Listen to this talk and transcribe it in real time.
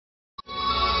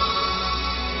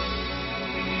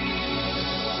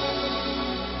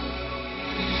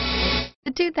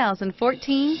The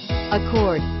 2014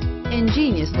 Accord.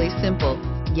 Ingeniously simple,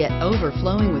 yet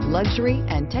overflowing with luxury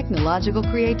and technological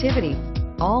creativity.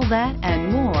 All that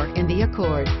and more in the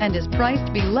Accord, and is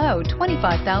priced below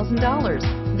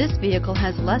 $25,000. This vehicle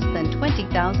has less than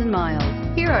 20,000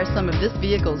 miles. Here are some of this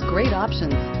vehicle's great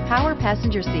options: power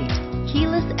passenger seat,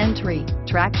 keyless entry,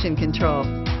 traction control,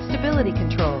 stability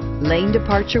control, lane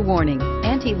departure warning,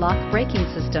 anti-lock braking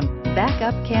system,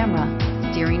 backup camera,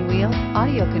 steering wheel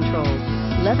audio controls,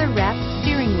 leather-wrapped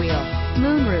steering wheel,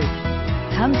 moonroof.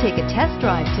 Come take a test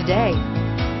drive today.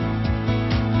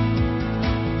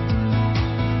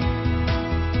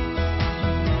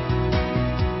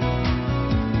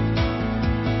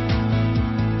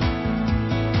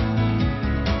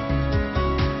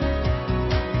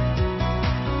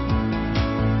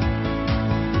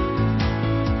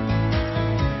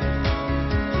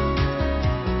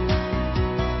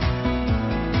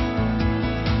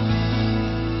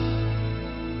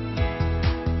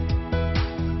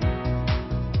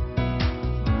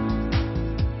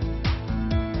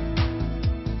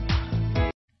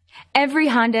 Every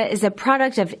Honda is a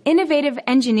product of innovative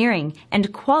engineering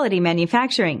and quality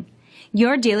manufacturing.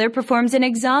 Your dealer performs an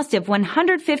exhaustive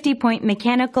 150-point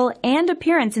mechanical and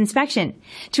appearance inspection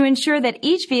to ensure that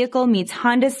each vehicle meets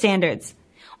Honda standards.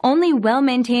 Only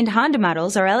well-maintained Honda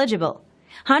models are eligible.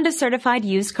 Honda certified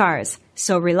used cars,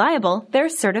 so reliable they're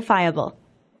certifiable.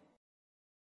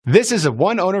 This is a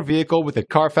one-owner vehicle with a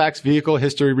Carfax Vehicle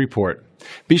History Report.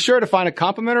 Be sure to find a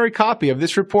complimentary copy of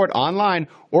this report online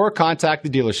or contact the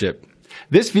dealership.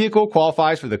 This vehicle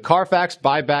qualifies for the Carfax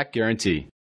Buyback Guarantee.